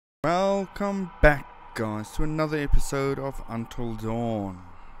Welcome back, guys, to another episode of Until Dawn.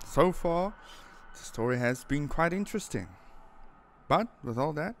 So far, the story has been quite interesting. But with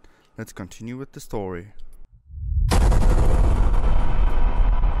all that, let's continue with the story.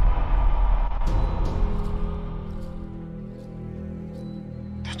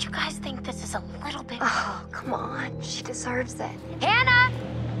 Don't you guys think this is a little bit... Oh, come on. She deserves it. Hannah!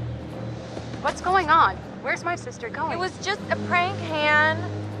 What's going on? Where's my sister going? It was just a prank, Han.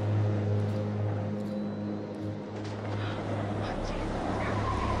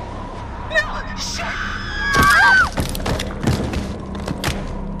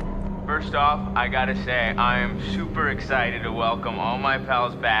 First off, I gotta say, I am super excited to welcome all my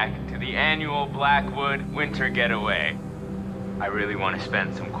pals back to the annual Blackwood Winter Getaway. I really want to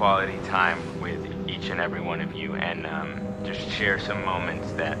spend some quality time with each and every one of you and just share some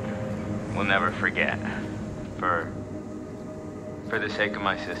moments that we'll never forget. For the sake of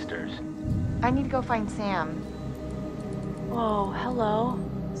my sisters. I need to go find Sam. Whoa, hello.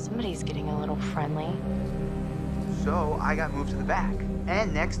 Somebody's getting a little friendly. So I got moved to the back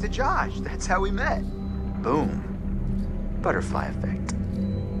and next to Josh. That's how we met. Boom. Butterfly effect.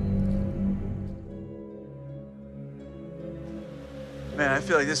 Man, I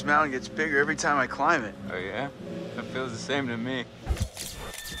feel like this mountain gets bigger every time I climb it. Oh yeah? That feels the same to me.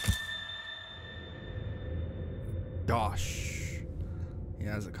 Josh. He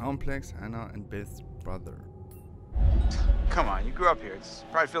has a complex Hannah and Beth's brother. Come on, you grew up here. It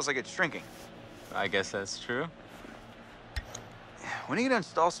probably feels like it's shrinking. I guess that's true. When are you gonna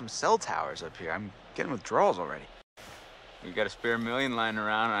install some cell towers up here? I'm getting withdrawals already. You got a spare million lying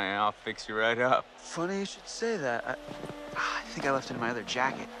around, and I'll fix you right up. Funny you should say that. I think I left it in my other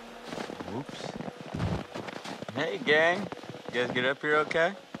jacket. Whoops. Hey, gang. You guys get up here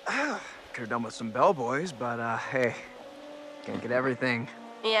okay? Could have done with some bellboys, but hey, can't get everything.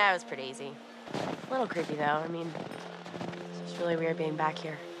 Yeah, it was pretty easy. A little creepy, though. I mean, it's just really weird being back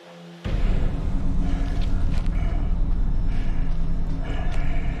here.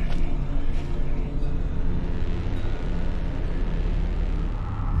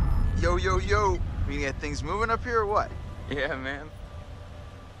 Yo, yo, yo. We get things moving up here or what? Yeah, man.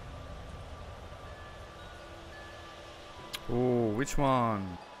 Oh, which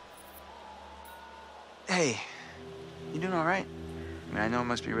one? Hey, you doing all right? I mean, I know it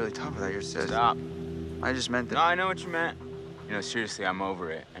must be really tough without your sis. Stop. I just meant that... No, I know what you meant. You know, seriously, I'm over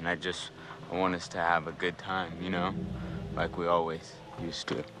it. And I want us to have a good time, you know? Like we always used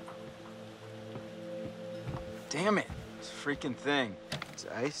to. Damn it. This freaking thing. It's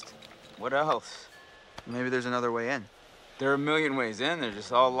iced. What else? Maybe there's another way in. There are a million ways in. They're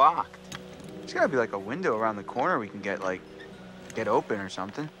just all locked. There's gotta be like a window around the corner we can get open or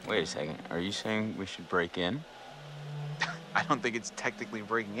something. Wait a second. Are you saying we should break in? I don't think it's technically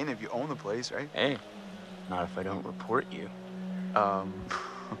breaking in if you own the place, right? Hey, not if I don't report you.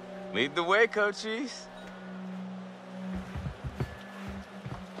 Lead the way, coachies.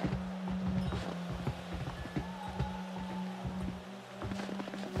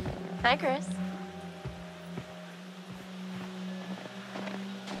 Hi, Chris.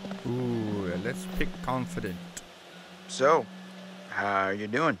 Ooh, let's pick confident. So, how are you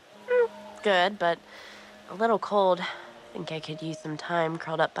doing? Good, but a little cold. I think I could use some time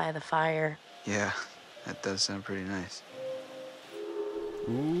curled up by the fire. Yeah, that does sound pretty nice.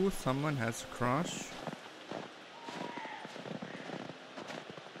 Ooh, someone has a crush.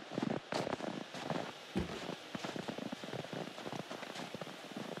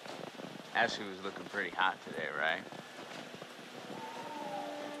 Ashley was looking pretty hot today, right?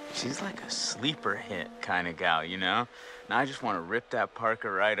 She's like a sleeper hit kind of gal, you know? Now I just want to rip that parka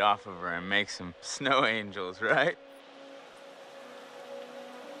right off of her and make some snow angels, right?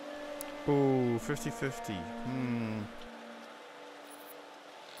 Ooh, 50-50.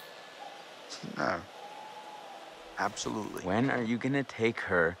 No. Absolutely. When are you gonna take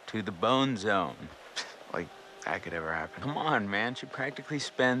her to the bone zone? Like, that could ever happen. Come on, man. She practically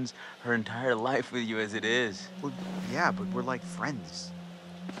spends her entire life with you as it is. Well, yeah, but we're like friends.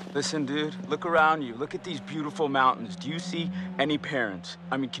 Listen, dude, look around you. Look at these beautiful mountains. Do you see any parents?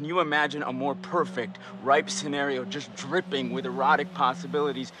 I mean, can you imagine a more perfect, ripe scenario just dripping with erotic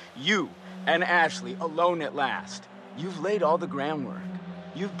possibilities? You and Ashley alone at last. You've laid all the groundwork.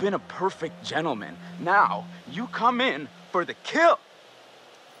 You've been a perfect gentleman. Now, you come in for the kill.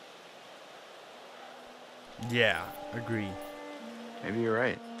 Yeah, agree. Maybe you're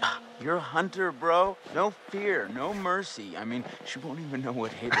right. You're a hunter, bro. No fear, no mercy. I mean, she won't even know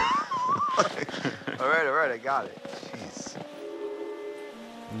what hit her. All right, I got it. Jeez.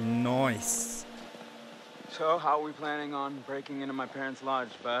 Nice. So So, how are we planning on breaking into my parents' lodge,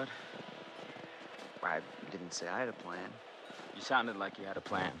 bud? I didn't say I had a plan. You sounded like you had a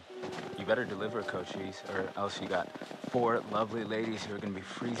plan. You better deliver, Cochise, or else you got 4 lovely ladies who are gonna be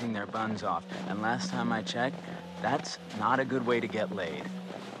freezing their buns off. And last time I checked, that's not a good way to get laid.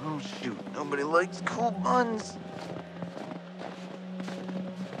 Oh, shoot. Nobody likes cool buns.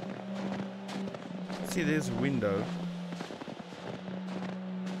 See, there's a window.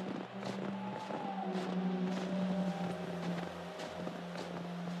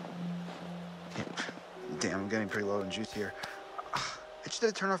 Damn, I'm getting pretty low on juice here. I just had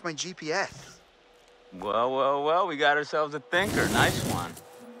to turn off my GPS. Well, well, well, we got ourselves a thinker. Nice one.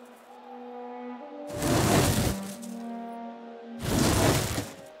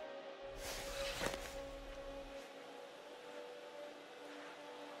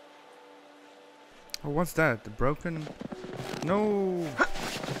 Oh, what's that? The broken... No!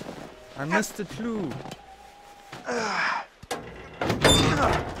 I missed the clue.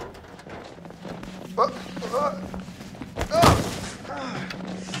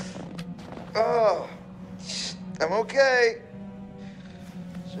 Oh, I'm okay.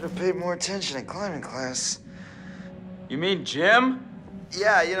 Should have paid more attention in climbing class. You mean Jim?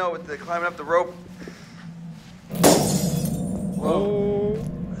 Yeah, you know, with the climbing up the rope. Whoa!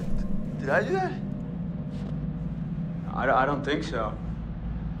 Did I do that? I don't think so.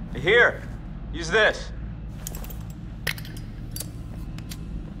 Here, use this.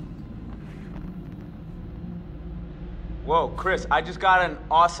 Whoa, Chris, I just got an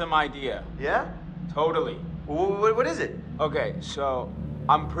awesome idea. Yeah? Totally. What is it? Okay, so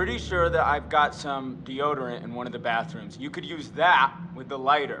I'm pretty sure that I've got some deodorant in one of the bathrooms. You could use that with the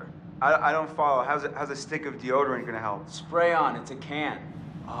lighter. I don't follow. How's a stick of deodorant gonna help? Spray on, it's a can.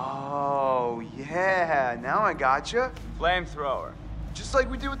 Oh, yeah. Now I gotcha. Flamethrower. Just like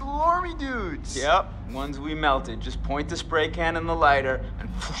we did with the little army dudes. Yep, ones we melted. Just point the spray can in the lighter and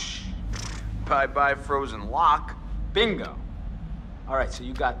whoosh. Bye-bye frozen lock. Bingo. All right, so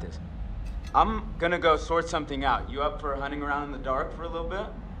you got this. I'm gonna go sort something out. You up for hunting around in the dark for a little bit?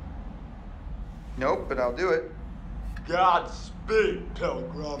 Nope, but I'll do it. Godspeed,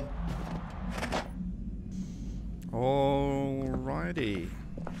 Pilgrim. Alrighty.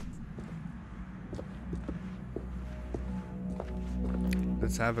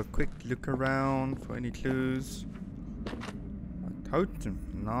 Let's have a quick look around for any clues. A totem,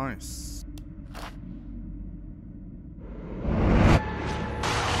 nice.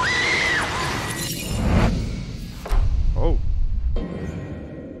 Oh.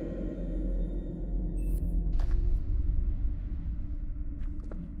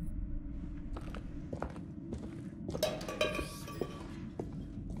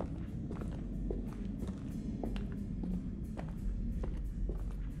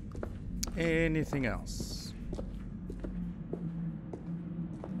 Anything else?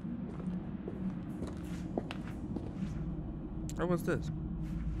 What was this?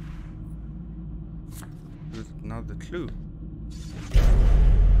 There's another clue.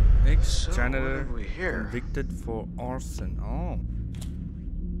 Ex-janitor convicted for arson. Oh.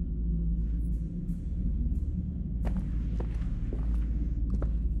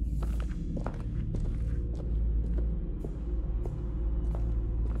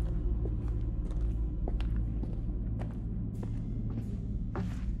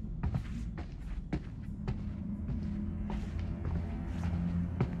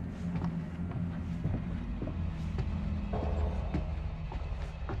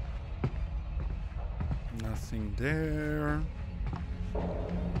 Nothing there.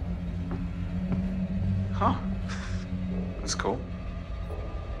 Huh? That's cool.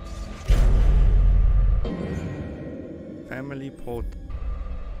 Family port.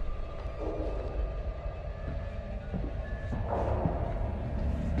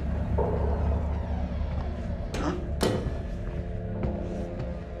 Huh?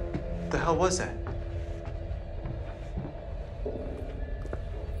 The hell was that?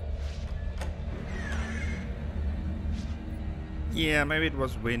 Yeah, maybe it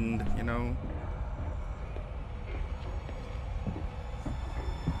was wind, you know.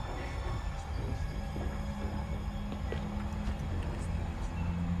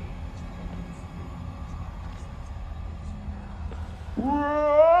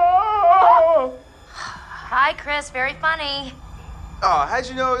 Hi, Chris. Very funny. Oh, how'd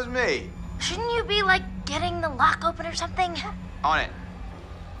you know it was me? Shouldn't you be, like, getting the lock open or something? On it.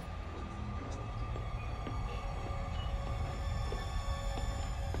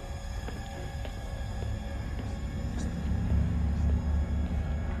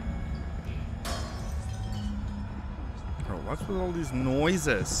 Bro, what's with all these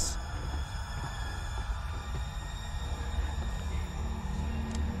noises?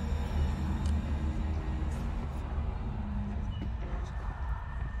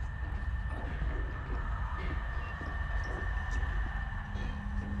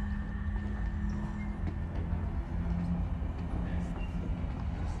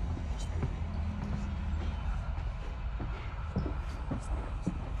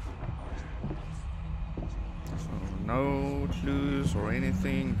 No clues or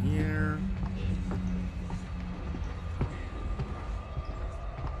anything here.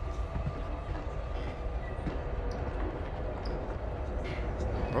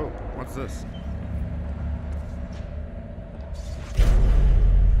 Oh, what's this?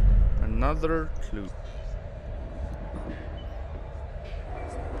 Another clue.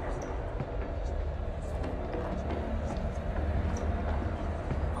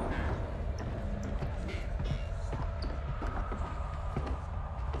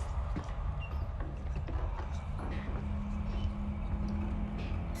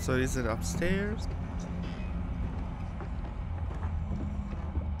 So is it upstairs?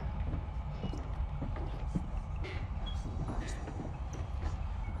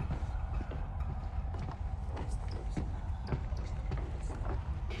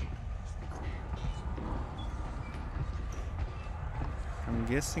 I'm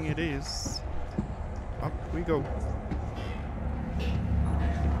guessing it is. Up we go.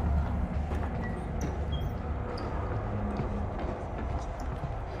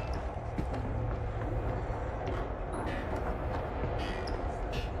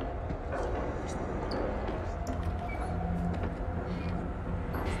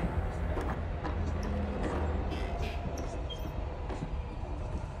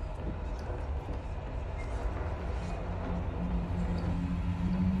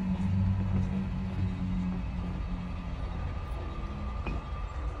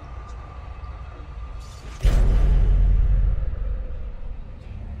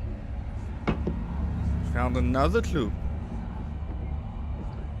 Found another clue.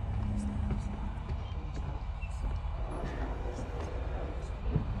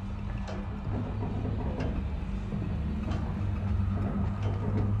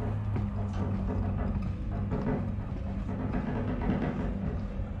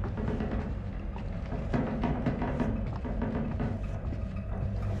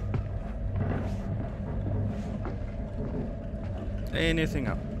 Anything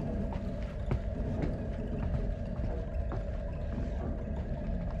up?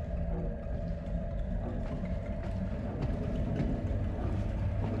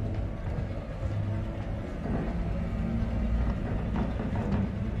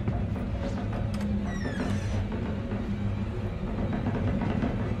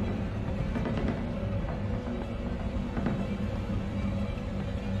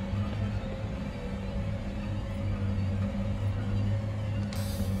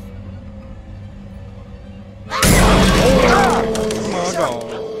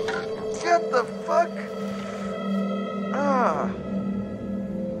 Get the fuck? Ah.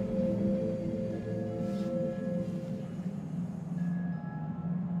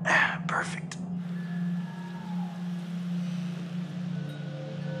 Perfect.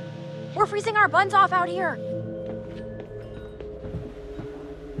 We're freezing our buns off out here.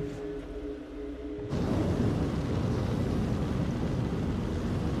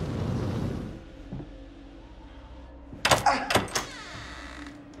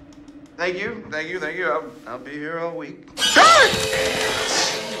 Thank you. I'll be here all week.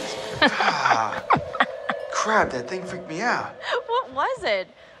 Crap, that thing freaked me out. What was it?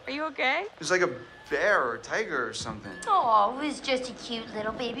 Are you okay? It was like a bear or a tiger or something. Oh, it was just a cute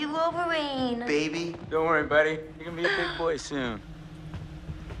little baby Wolverine. Baby. Don't worry, buddy. You're gonna be a big boy soon.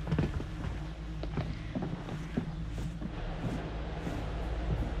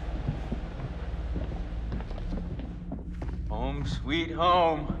 Home, sweet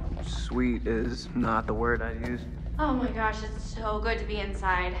home. Sweet is not the word I'd use. Oh my gosh, it's so good to be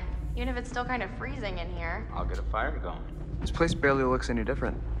inside. Even if it's still kind of freezing in here. I'll get a fire going. This place barely looks any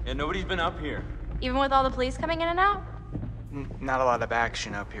different. Yeah, nobody's been up here. Even with all the police coming in and out? Not a lot of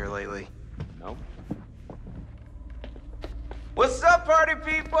action up here lately. No. What's up, party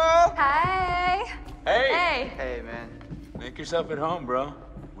people? Hi. Hey! Hey. Hey, man. Make yourself at home, bro.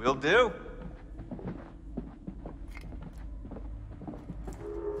 Will do.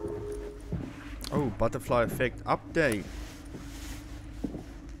 Oh, butterfly effect update.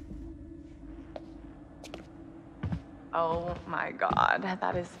 Oh my god,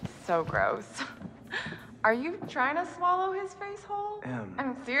 that is so gross. Are you trying to swallow his face whole? I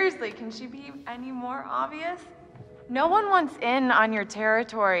mean, seriously, can she be any more obvious? No one wants in on your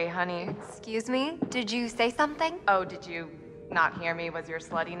territory, honey. Excuse me? Did you say something? Oh, did you not hear me? Was your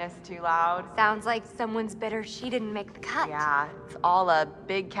sluttiness too loud? Sounds like someone's bitter she didn't make the cut. Yeah, it's all a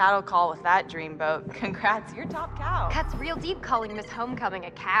big cattle call with that dreamboat. Congrats, you're top cow. Cuts real deep calling Miss Homecoming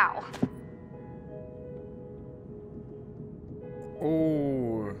a cow.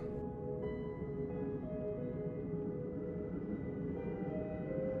 Oh.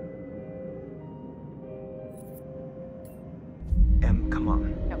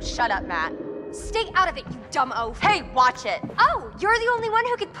 shut up, Matt. Stay out of it, you dumb oaf. Hey, watch it. Oh, you're the only one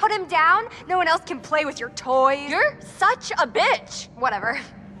who can put him down? No one else can play with your toys? You're such a bitch. Whatever.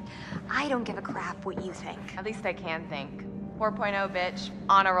 I don't give a crap what you think. At least I can think. 4.0, bitch.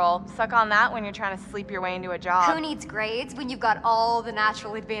 On a roll. Suck on that when you're trying to sleep your way into a job. Who needs grades when you've got all the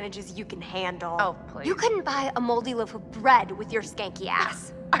natural advantages you can handle? Oh, please. You couldn't buy a moldy loaf of bread with your skanky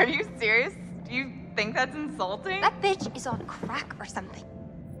ass. Are you serious? Do you think that's insulting? That bitch is on crack or something.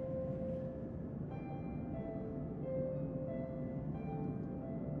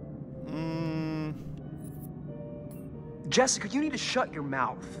 Jessica, you need to shut your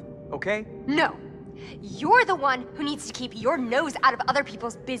mouth, okay? No. You're the one who needs to keep your nose out of other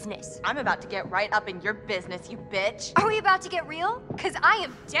people's business. I'm about to get right up in your business, you bitch. Are we about to get real? Because I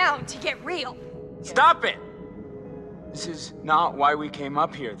am down to get real. Stop it! This is not why we came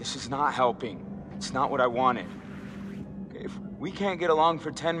up here. This is not helping. It's not what I wanted. If we can't get along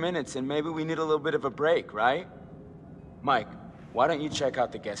for 10 minutes, then maybe we need a little bit of a break, right? Mike, why don't you check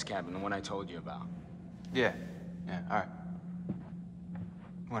out the guest cabin, the one I told you about? Yeah, all right.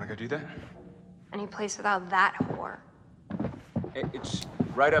 Wanna go do that? Any place without that whore. It's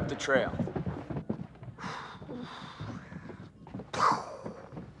right up the trail.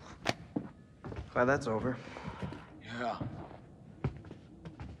 Glad that's over. Yeah.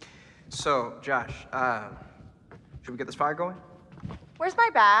 So, Josh, should we get this fire going? Where's my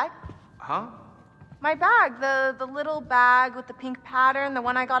bag? Huh? My bag, the little bag with the pink pattern, the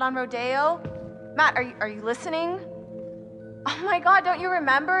one I got on Rodeo. Matt, are you listening? Oh my God, don't you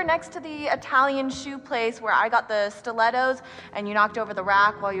remember next to the Italian shoe place where I got the stilettos and you knocked over the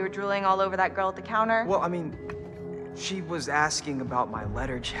rack while you were drooling all over that girl at the counter? Well, I mean, she was asking about my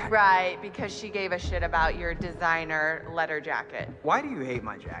letter jacket. Right, because she gave a shit about your designer letter jacket. Why do you hate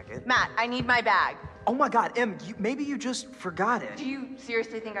my jacket? Matt, I need my bag. Oh my God, Em, maybe you just forgot it. Do you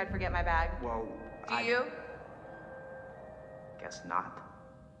seriously think I'd forget my bag? Well, Do you? Guess not.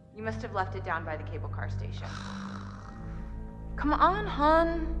 You must have left it down by the cable car station. Come on,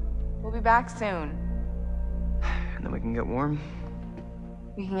 hon. We'll be back soon. And then we can get warm?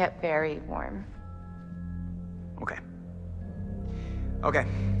 We can get very warm. Okay. Okay,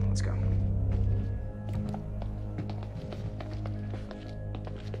 let's go.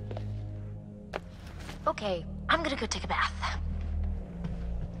 Okay, I'm gonna go take a bath.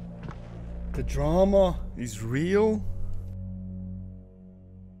 The drama is real.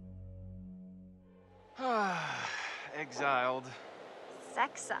 Exiled.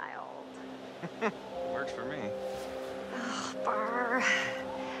 Sexiled. Works for me. Oh, Bar.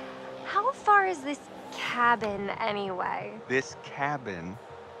 How far is this cabin anyway? This cabin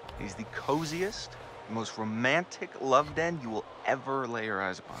is the coziest, most romantic love den you will ever lay your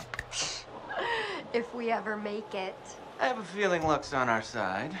eyes upon. If we ever make it. I have a feeling luck's on our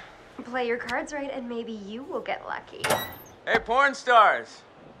side. Play your cards right and maybe you will get lucky. Hey, porn stars.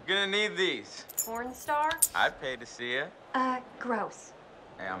 Gonna need these. Porn star? I'd pay to see you. Gross.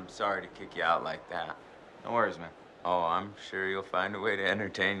 Hey, I'm sorry to kick you out like that. No worries, man. Oh, I'm sure you'll find a way to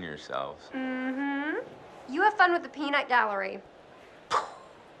entertain yourselves. Mm-hmm. You have fun with the peanut gallery.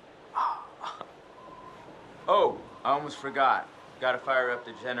 Oh, I almost forgot. Gotta fire up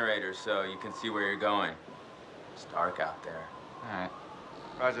the generator so you can see where you're going. It's dark out there. All right.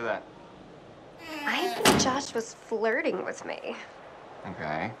 Roger that. I think Josh was flirting with me.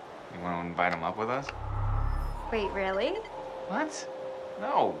 Okay. You want to invite him up with us? Wait, really? What?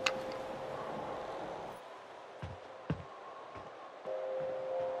 No.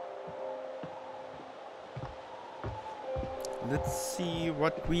 Let's see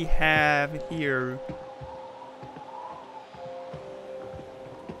what we have here.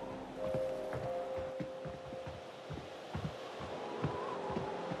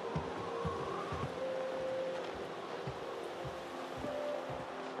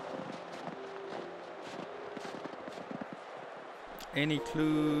 Any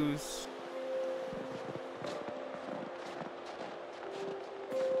clues?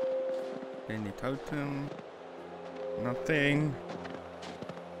 Any totem? Nothing.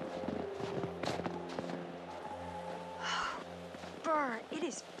 Brr, it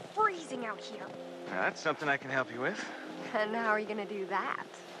is freezing out here. Now, that's something I can help you with. And how are you gonna do that?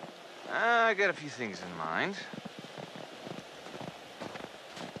 I got a few things in mind.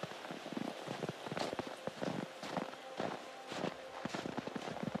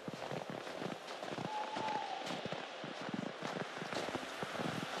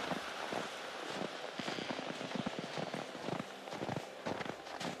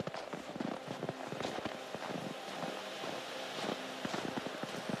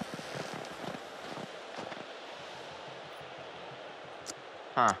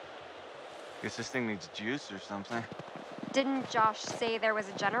 Huh. Guess this thing needs juice or something. Didn't Josh say there was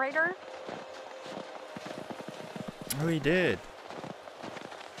a generator? Oh, he did.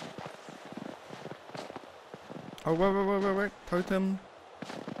 Oh, wait. Totem.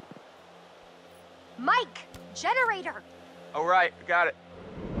 Mike! Generator! Oh, right. Got it.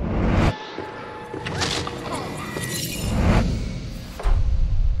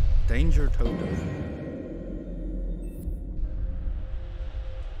 Danger totem.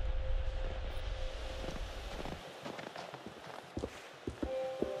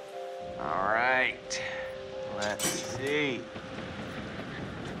 All right. Let's see.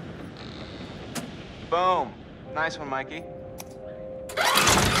 Boom. Nice one, Mikey.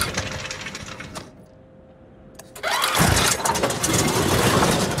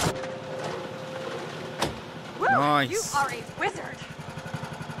 Woo! Nice. You are a wizard!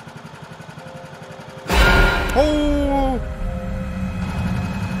 Oh!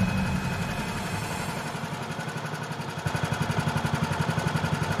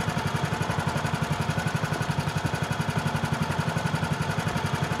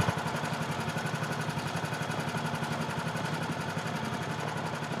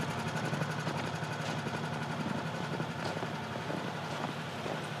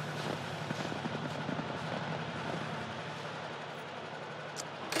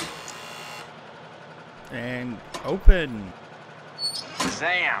 And open.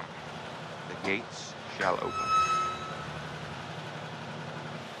 Zam! The gates shall open.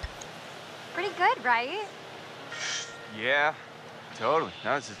 Pretty good, right? Yeah, totally.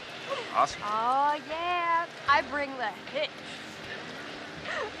 No, this is awesome. Oh, yeah. I bring the hit.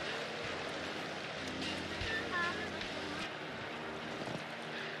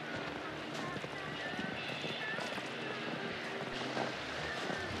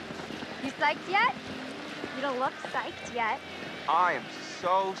 You psyched yet? You don't look psyched yet. I am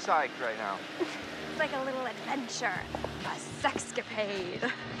so psyched right now. It's like a little adventure. A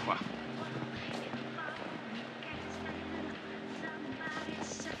sexcapade. Wow.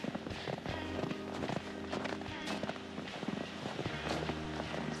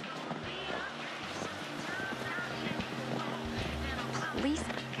 Police?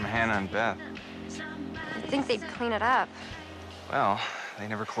 From Hannah and Beth. You'd think they'd clean it up. Well, they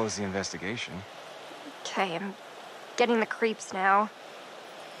never closed the investigation. Okay, I'm getting the creeps now.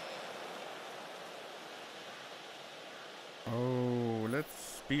 Oh,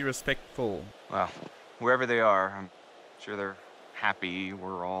 let's be respectful. Well, wherever they are, I'm sure they're happy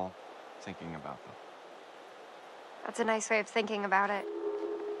we're all thinking about them. That's a nice way of thinking about it.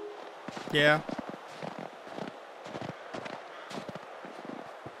 Yeah.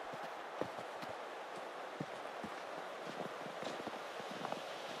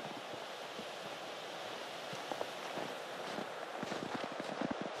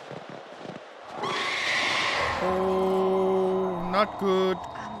 Oh, not good.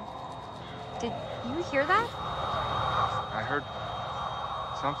 Did you hear that? I heard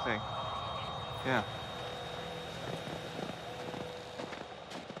something. Yeah.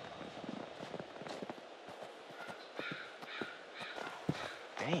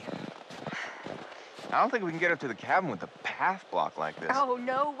 Damn. I don't think we can get up to the cabin with a path block like this. Oh,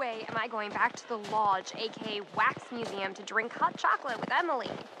 no way am I going back to the lodge, aka Wax Museum, to drink hot chocolate with Emily.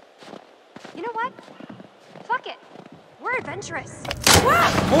 You know what? Fuck it. We're adventurous.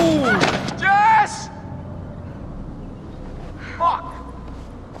 Oh! Jess! Fuck!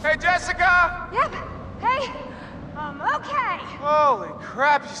 Hey, Jessica! Yep. Hey, I'm okay. Holy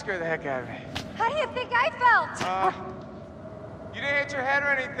crap, you scared the heck out of me. How do you think I felt? You didn't hit your head or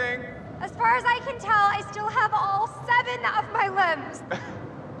anything. As far as I can tell, I still have all 7 of my limbs.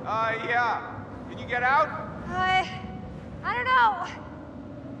 Yeah. Can you get out? I don't know.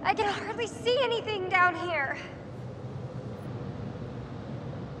 I can hardly see anything down here.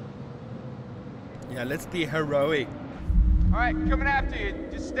 Yeah, let's be heroic. All right, coming after you.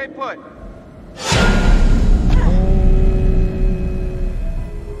 Just stay put.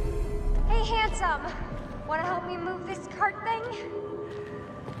 Hey, handsome. Want to help me move this cart thing?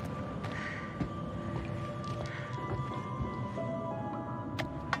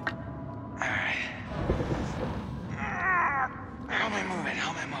 All right. Help me move it.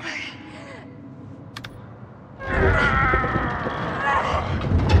 Help me move it.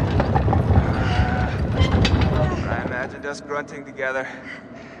 I imagined us grunting together.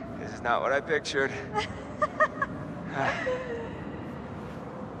 This is not what I pictured.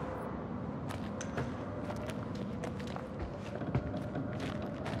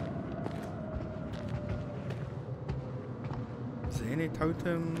 Is there any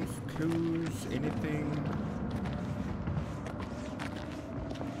totems, clues, anything?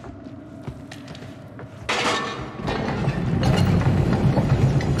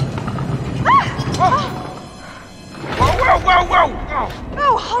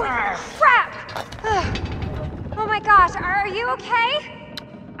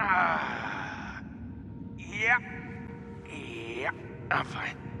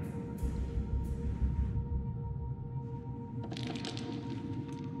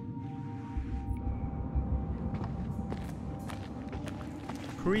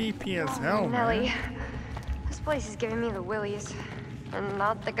 creepy as hell, Nelly, man. this place is giving me the willies. And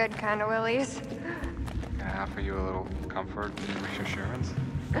not the good kind of willies. Can I offer you a little comfort and reassurance?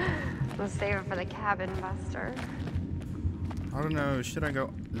 We'll save it for the cabin buster. I don't know, should I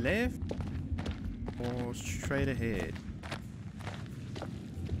go left or straight ahead?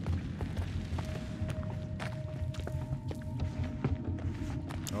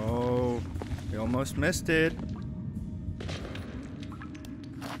 Oh, we almost missed it.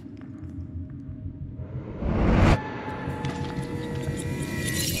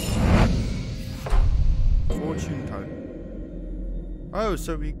 Fortune totem. Oh,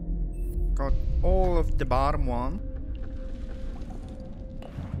 so we got all of the bottom one.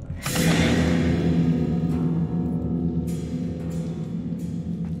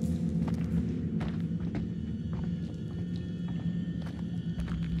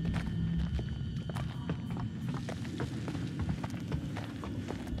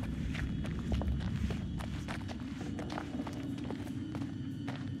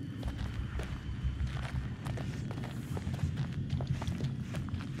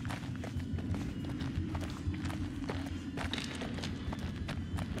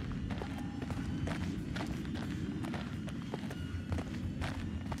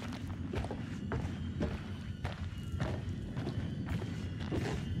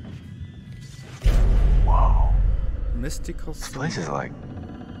 Mystical. This place is like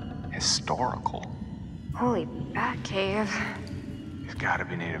historical. Holy bat cave. He's gotta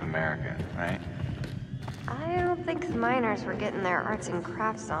be Native American, right? I don't think the miners were getting their arts and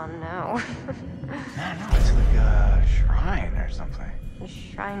crafts on, no. No, it's like a shrine or something. A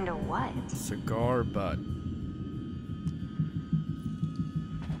shrine to what? Cigar butt.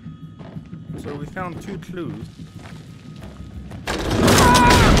 So we found 2 clues.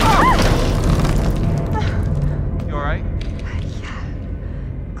 You alright? Yeah.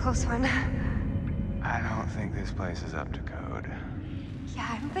 Close one. I don't think this place is up to code. Yeah,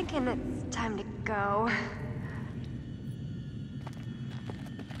 I'm thinking it's time to go.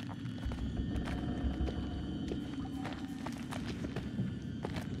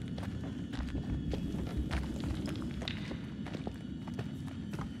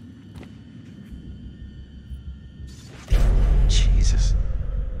 Jesus.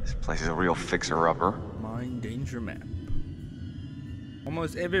 This place is a real fixer-upper. Mine danger map.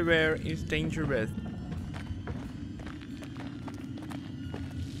 Almost everywhere is dangerous.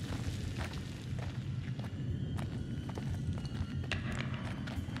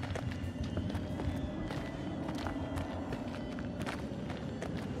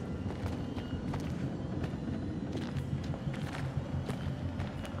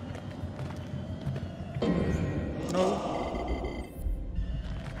 No.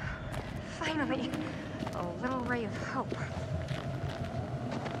 Finally, a little ray of hope.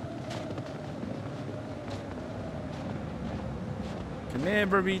 Can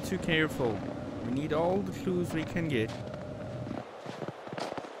never be too careful. We need all the clues we can get.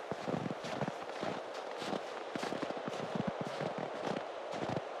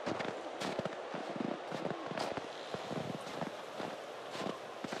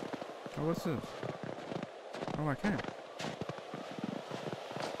 Oh, what's this? Oh, I can't.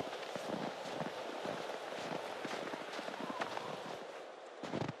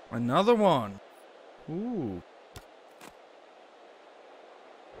 Another one. Ooh.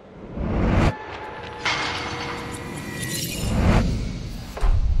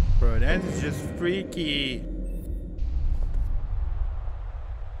 Bro, that is just freaky.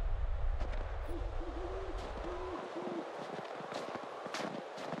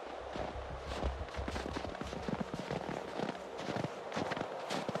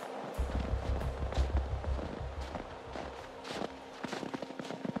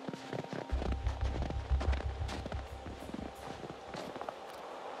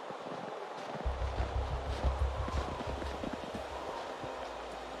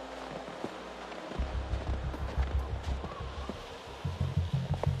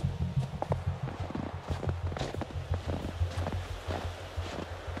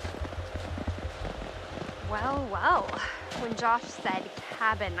 Well, well. When Josh said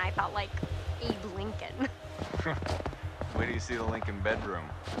cabin, I thought like Abe Lincoln. Wait till you see the Lincoln bedroom.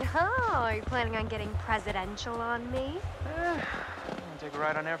 Oh, are you planning on getting presidential on me? Wanna take a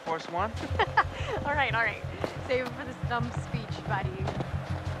ride on Air Force One? All right. Save it for the stump speech, buddy.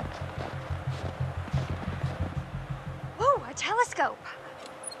 Whoa, a telescope.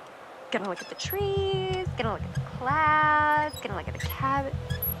 Gonna look at the trees, gonna look at the clouds, gonna look at the cabin.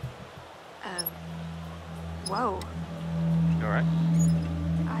 Whoa. You alright?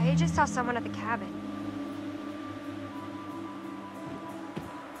 I just saw someone at the cabin.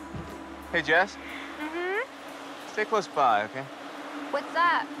 Hey, Jess. Mm-hmm. Stay close by, okay? What's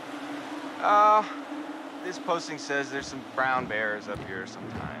that? This posting says there's some brown bears up here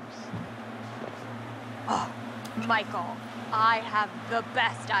sometimes. Oh, Michael, I have the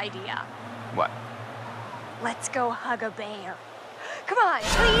best idea. What? Let's go hug a bear. Come on,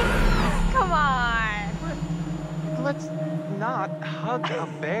 please. Come on. Let's not hug a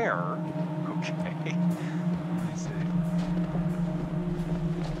bear, okay? I see.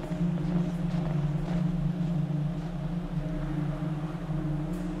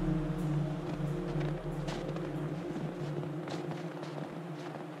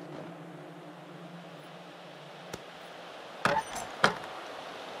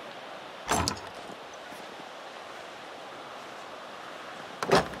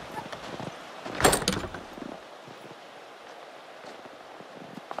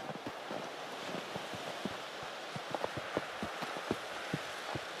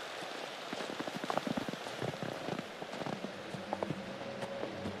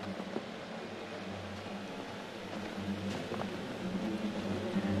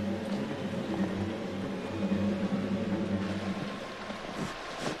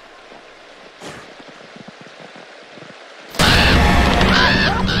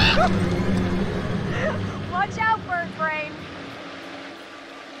 Watch out, bird brain.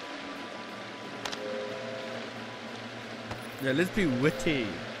 Yeah, let's be witty.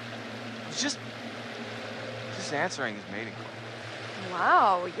 It's just answering his mating call.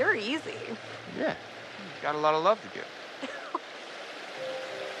 Wow, you're easy. Yeah. Got a lot of love to give. I'm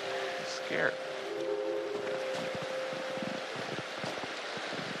scared.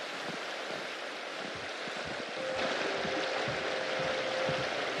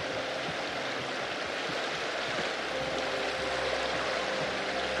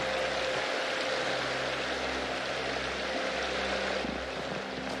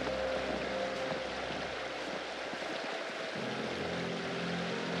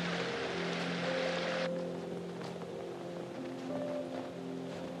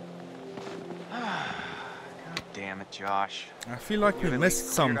 Damn it, Josh. I feel like we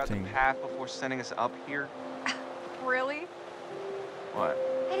missed something. The path before sending us up here. Really? What?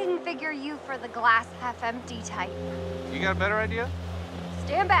 I didn't figure you for the glass half-empty type. You got a better idea?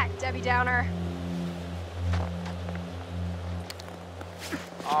 Stand back, Debbie Downer.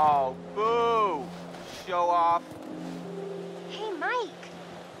 Oh, boo! Show off. Hey, Mike.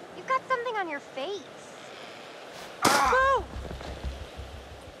 You've got something on your face. Ah. Boo!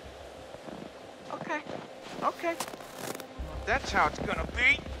 Okay. Okay. That's how it's gonna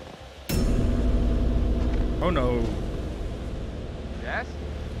be. Oh no. Jess?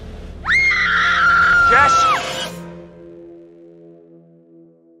 Jess!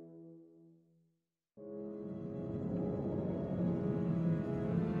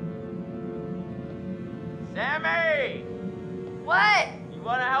 Sammy! What? You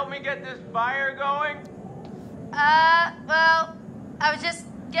wanna help me get this fire going? Well, I was just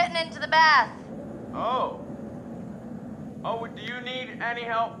getting into the bath. Oh. Oh, do you need any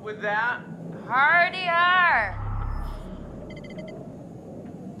help with that? Hardy har.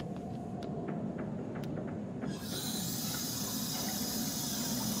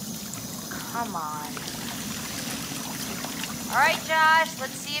 Come on. All right, Josh,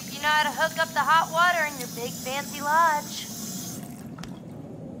 let's see if you know how to hook up the hot water in your big fancy lodge.